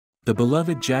The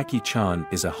beloved Jackie Chan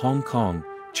is a Hong Kong,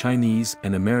 Chinese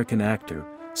and American actor,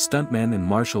 stuntman and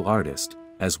martial artist,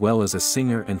 as well as a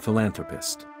singer and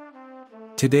philanthropist.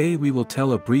 Today we will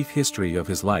tell a brief history of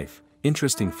his life,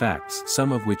 interesting facts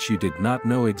some of which you did not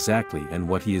know exactly and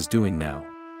what he is doing now.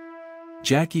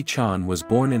 Jackie Chan was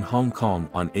born in Hong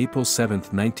Kong on April 7,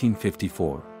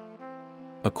 1954.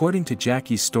 According to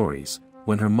Jackie's stories,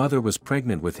 when her mother was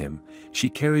pregnant with him, she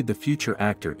carried the future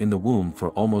actor in the womb for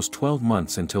almost 12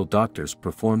 months until doctors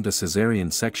performed a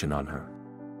cesarean section on her.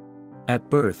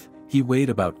 At birth, he weighed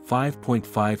about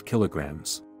 5.5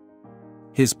 kilograms.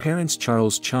 His parents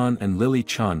Charles Chan and Lily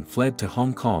Chan fled to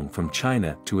Hong Kong from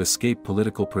China to escape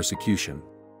political persecution.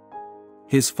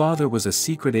 His father was a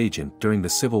secret agent during the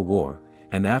Civil War,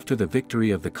 and after the victory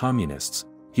of the Communists,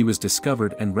 he was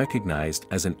discovered and recognized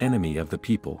as an enemy of the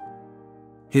people.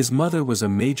 His mother was a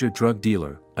major drug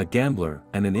dealer, a gambler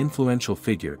and an influential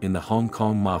figure in the Hong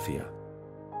Kong Mafia.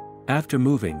 After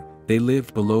moving, they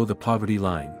lived below the poverty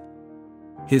line.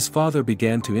 His father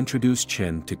began to introduce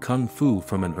Chen to Kung Fu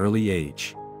from an early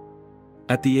age.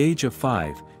 At the age of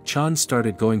 5, Chan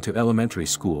started going to elementary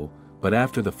school, but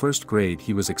after the first grade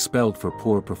he was expelled for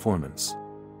poor performance.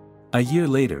 A year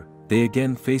later, they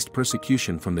again faced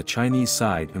persecution from the Chinese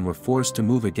side and were forced to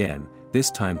move again, this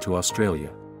time to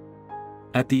Australia.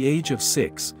 At the age of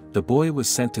 6, the boy was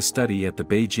sent to study at the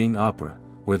Beijing Opera,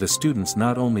 where the students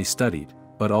not only studied,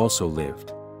 but also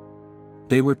lived.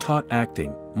 They were taught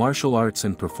acting, martial arts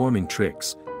and performing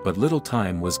tricks, but little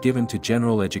time was given to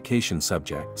general education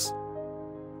subjects.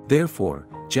 Therefore,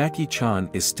 Jackie Chan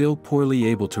is still poorly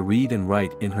able to read and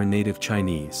write in her native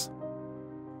Chinese.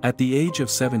 At the age of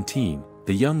 17,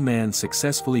 the young man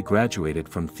successfully graduated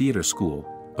from theater school,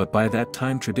 but by that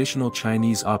time traditional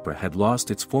Chinese opera had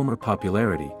lost its former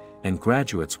popularity, and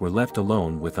graduates were left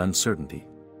alone with uncertainty.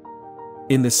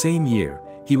 In the same year,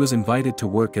 he was invited to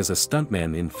work as a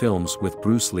stuntman in films with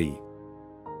Bruce Lee.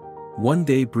 One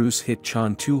day Bruce hit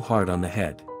Chan too hard on the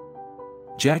head.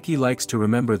 Jackie likes to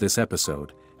remember this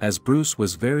episode, as Bruce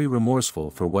was very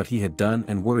remorseful for what he had done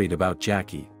and worried about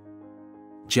Jackie.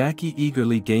 Jackie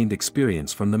eagerly gained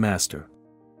experience from the master.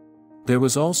 There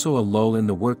was also a lull in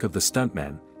the work of the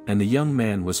stuntman, and the young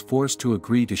man was forced to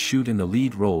agree to shoot in the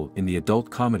lead role in the adult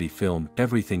comedy film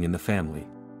Everything in the Family.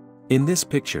 In this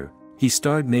picture, he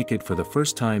starred naked for the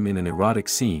first time in an erotic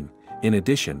scene. In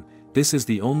addition, this is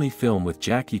the only film with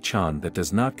Jackie Chan that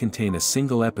does not contain a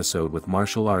single episode with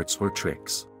martial arts or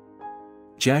tricks.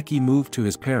 Jackie moved to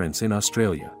his parents in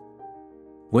Australia.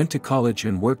 Went to college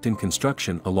and worked in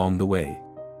construction along the way.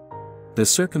 The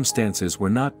circumstances were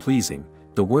not pleasing.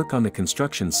 The work on the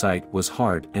construction site was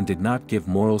hard and did not give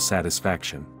moral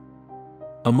satisfaction.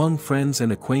 Among friends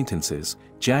and acquaintances,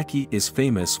 Jackie is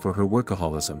famous for her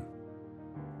workaholism.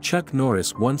 Chuck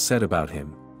Norris once said about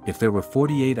him, if there were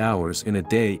 48 hours in a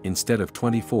day instead of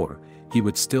 24, he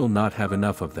would still not have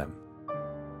enough of them.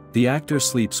 The actor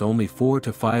sleeps only 4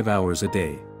 to 5 hours a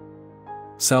day.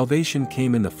 Salvation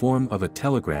came in the form of a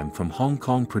telegram from Hong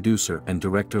Kong producer and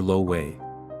director Lo Wei.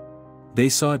 They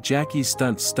saw Jackie's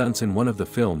stunts in one of the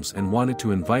films and wanted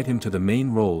to invite him to the main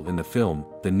role in the film,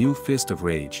 The New Fist of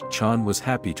Rage. Chan was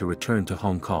happy to return to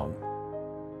Hong Kong.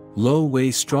 Lo Wei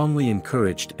strongly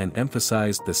encouraged and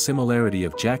emphasized the similarity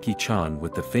of Jackie Chan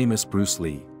with the famous Bruce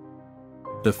Lee.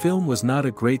 The film was not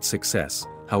a great success,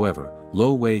 however,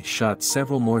 Lo Wei shot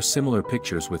several more similar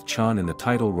pictures with Chan in the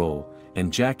title role,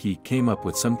 and Jackie came up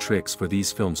with some tricks for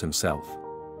these films himself.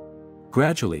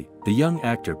 Gradually, the young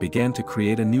actor began to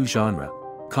create a new genre,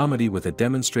 comedy with a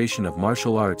demonstration of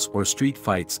martial arts or street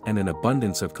fights and an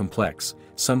abundance of complex,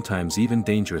 sometimes even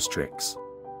dangerous tricks.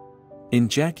 In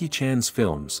Jackie Chan's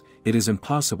films, it is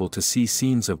impossible to see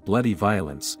scenes of bloody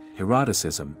violence,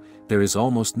 eroticism. There is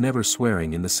almost never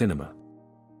swearing in the cinema.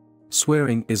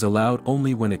 Swearing is allowed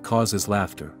only when it causes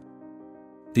laughter.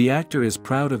 The actor is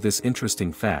proud of this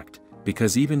interesting fact,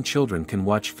 because even children can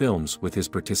watch films with his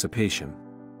participation.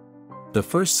 The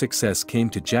first success came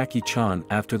to Jackie Chan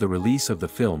after the release of the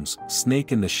films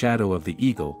Snake in the Shadow of the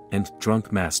Eagle and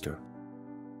Drunk Master.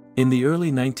 In the early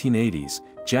 1980s,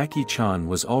 Jackie Chan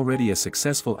was already a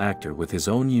successful actor with his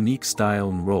own unique style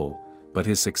and role, but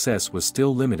his success was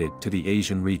still limited to the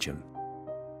Asian region.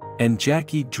 And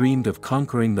Jackie dreamed of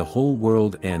conquering the whole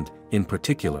world and, in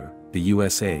particular, the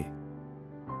USA.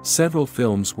 Several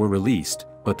films were released,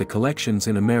 but the collections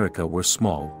in America were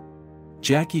small.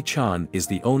 Jackie Chan is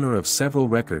the owner of several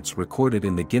records recorded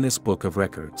in the Guinness Book of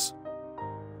Records.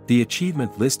 The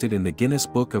achievement listed in the Guinness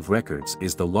Book of Records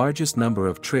is the largest number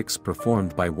of tricks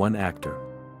performed by one actor.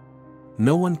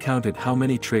 No one counted how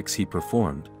many tricks he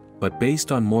performed, but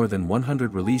based on more than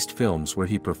 100 released films where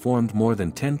he performed more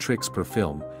than 10 tricks per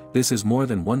film, this is more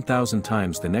than 1,000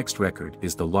 times. The next record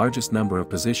is the largest number of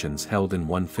positions held in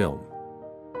one film.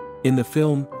 In the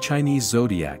film, Chinese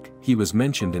Zodiac, he was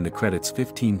mentioned in the credits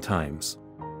 15 times.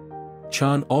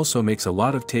 Chan also makes a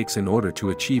lot of takes in order to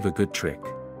achieve a good trick.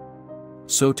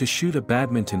 So to shoot a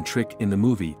badminton trick in the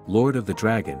movie, Lord of the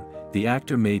Dragon, the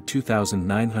actor made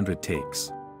 2,900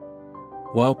 takes.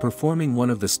 While performing one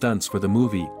of the stunts for the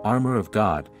movie, Armor of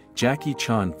God, Jackie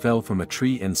Chan fell from a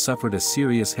tree and suffered a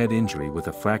serious head injury with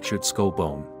a fractured skull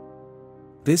bone.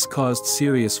 This caused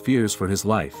serious fears for his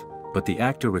life, but the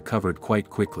actor recovered quite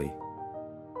quickly.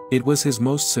 It was his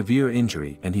most severe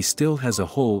injury and he still has a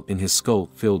hole in his skull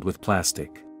filled with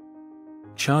plastic.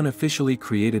 Chan officially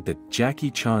created the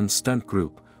Jackie Chan Stunt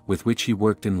Group, with which he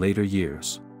worked in later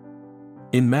years.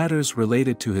 In matters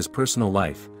related to his personal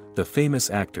life, the famous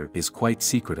actor is quite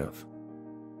secretive.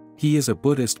 He is a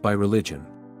Buddhist by religion.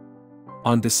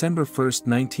 On December 1,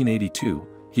 1982,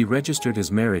 he registered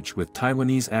his marriage with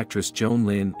Taiwanese actress Joan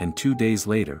Lin, and 2 days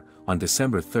later, on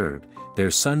December 3,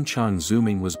 their son Chang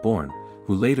Zuming was born,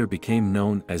 who later became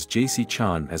known as JC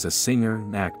Chan as a singer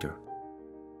and actor.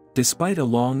 Despite a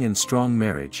long and strong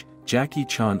marriage, Jackie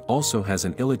Chan also has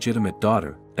an illegitimate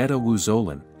daughter, Etta Wu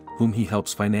Zolin, whom he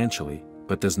helps financially,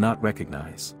 but does not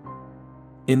recognize.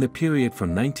 In the period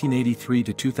from 1983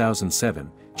 to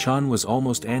 2007, Chan was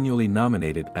almost annually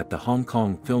nominated at the Hong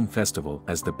Kong Film Festival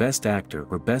as the Best Actor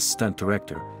or Best Stunt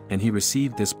Director, and he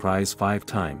received this prize 5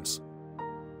 times.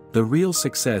 The real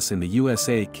success in the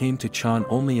USA came to Chan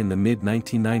only in the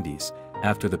mid-1990s,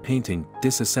 after the painting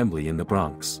Disassembly in the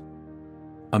Bronx.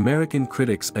 American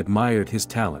critics admired his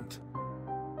talent.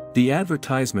 The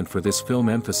advertisement for this film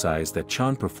emphasized that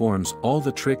Chan performs all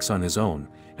the tricks on his own,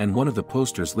 and one of the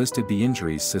posters listed the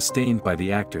injuries sustained by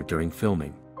the actor during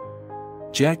filming.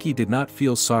 Jackie did not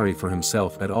feel sorry for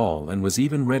himself at all and was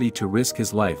even ready to risk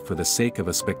his life for the sake of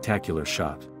a spectacular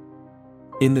shot.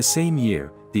 In the same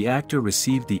year, the actor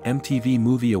received the MTV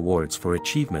Movie Awards for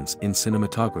achievements in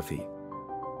cinematography.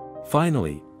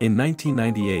 Finally, in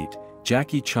 1998,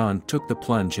 Jackie Chan took the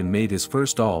plunge and made his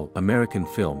first all-American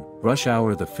film, Rush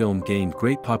Hour. The film gained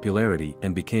great popularity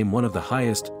and became one of the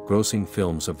highest-grossing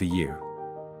films of the year.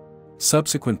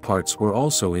 Subsequent parts were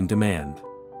also in demand.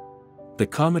 The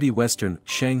comedy western,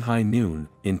 Shanghai Noon,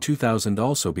 in 2000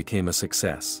 also became a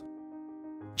success.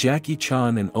 Jackie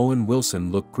Chan and Owen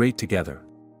Wilson look great together.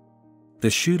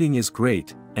 The shooting is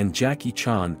great, and Jackie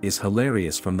Chan is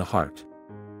hilarious from the heart.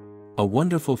 A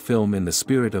wonderful film in the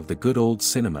spirit of the good old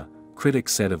cinema,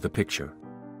 critics said of the picture.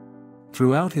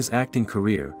 Throughout his acting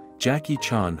career, Jackie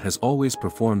Chan has always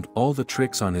performed all the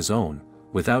tricks on his own,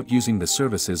 without using the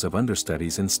services of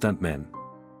understudies and stuntmen.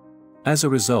 As a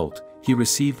result, he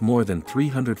received more than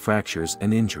 300 fractures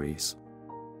and injuries.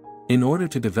 In order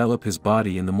to develop his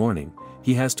body in the morning,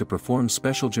 he has to perform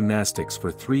special gymnastics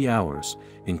for 3 hours,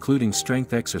 including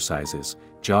strength exercises,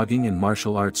 jogging and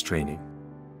martial arts training.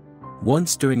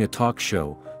 Once during a talk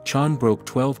show, Chan broke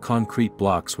 12 concrete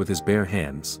blocks with his bare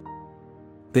hands.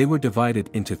 They were divided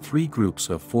into 3 groups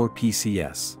of 4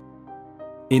 pieces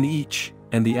in each,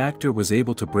 and the actor was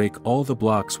able to break all the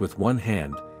blocks with one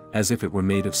hand, as if it were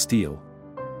made of steel.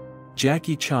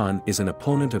 Jackie Chan is an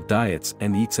opponent of diets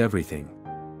and eats everything.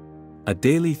 A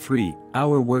daily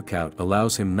 3-hour workout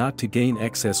allows him not to gain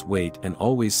excess weight and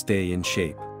always stay in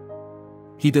shape.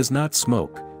 He does not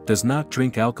smoke, does not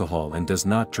drink alcohol and does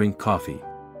not drink coffee.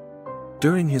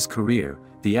 During his career,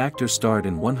 the actor starred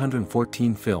in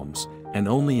 114 films, and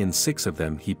only in 6 of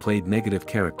them he played negative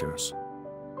characters.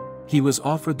 He was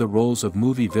offered the roles of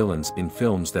movie villains in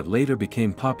films that later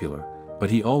became popular, but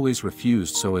he always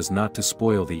refused so as not to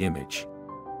spoil the image.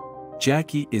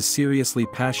 Jackie is seriously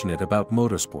passionate about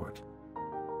motorsport.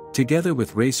 Together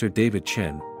with racer David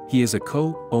Chen, he is a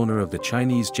co-owner of the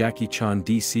Chinese Jackie Chan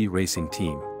DC racing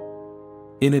team.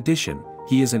 In addition,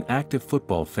 he is an active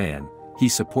football fan. He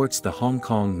supports the Hong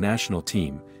Kong national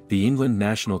team, the England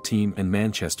national team and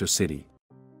Manchester City.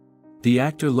 The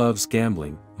actor loves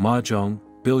gambling, mahjong,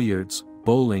 billiards,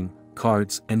 bowling,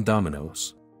 cards and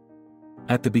dominoes.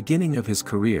 At the beginning of his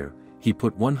career, he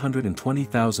put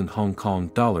 120,000 Hong Kong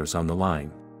dollars on the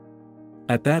line.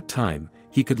 At that time,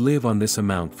 he could live on this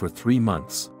amount for 3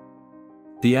 months.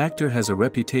 The actor has a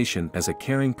reputation as a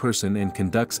caring person and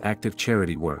conducts active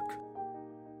charity work.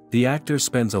 The actor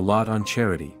spends a lot on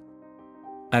charity.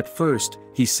 At first,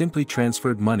 he simply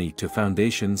transferred money to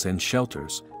foundations and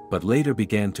shelters, but later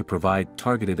began to provide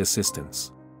targeted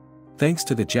assistance. Thanks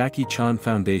to the Jackie Chan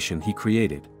Foundation he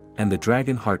created, and the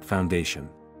Dragon Heart Foundation.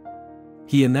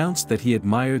 He announced that he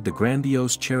admired the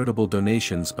grandiose charitable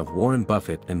donations of Warren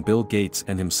Buffett and Bill Gates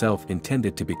and himself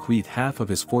intended to bequeath half of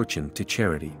his fortune to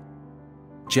charity.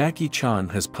 Jackie Chan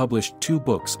has published 2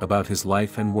 books about his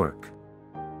life and work.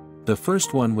 The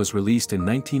first one was released in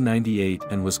 1998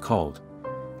 and was called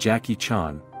Jackie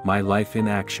Chan, My Life in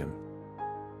Action.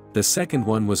 The second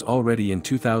one was already in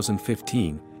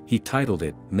 2015, he titled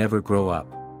it Never Grow Up.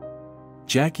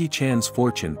 Jackie Chan's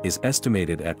fortune is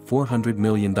estimated at $400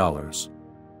 million.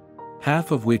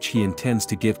 Half of which he intends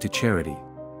to give to charity.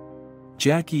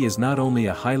 Jackie is not only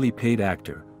a highly paid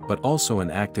actor, but also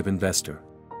an active investor.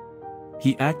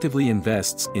 He actively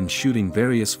invests in shooting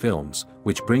various films,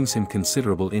 which brings him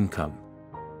considerable income.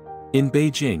 In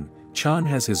Beijing, Chan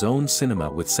has his own cinema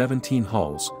with 17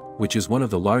 halls, which is one of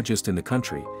the largest in the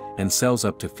country, and sells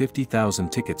up to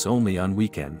 50,000 tickets only on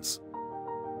weekends.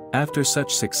 After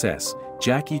such success,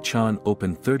 Jackie Chan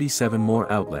opened 37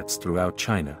 more outlets throughout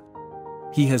China.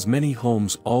 He has many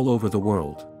homes all over the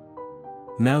world.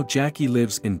 Now Jackie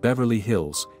lives in Beverly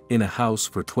Hills, in a house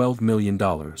for $12 million.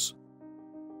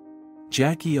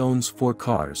 Jackie owns 4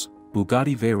 cars,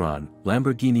 Bugatti Veyron,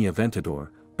 Lamborghini Aventador,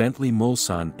 Bentley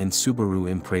Mulsanne and Subaru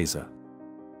Impreza.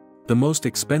 The most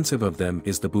expensive of them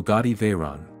is the Bugatti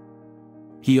Veyron.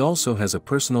 He also has a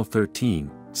personal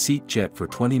 13-seat jet for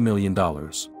 $20 million.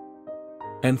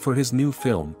 And for his new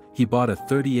film, he bought a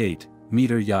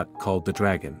 38-meter yacht called the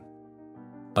Dragon.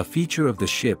 A feature of the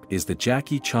ship is the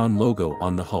Jackie Chan logo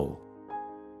on the hull.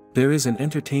 There is an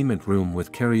entertainment room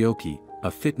with karaoke,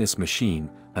 a fitness machine,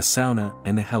 a sauna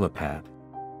and a helipad.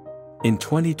 In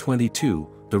 2022,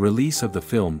 the release of the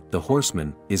film The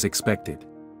Horseman is expected.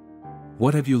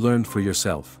 What have you learned for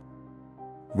yourself?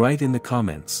 Write in the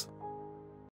comments.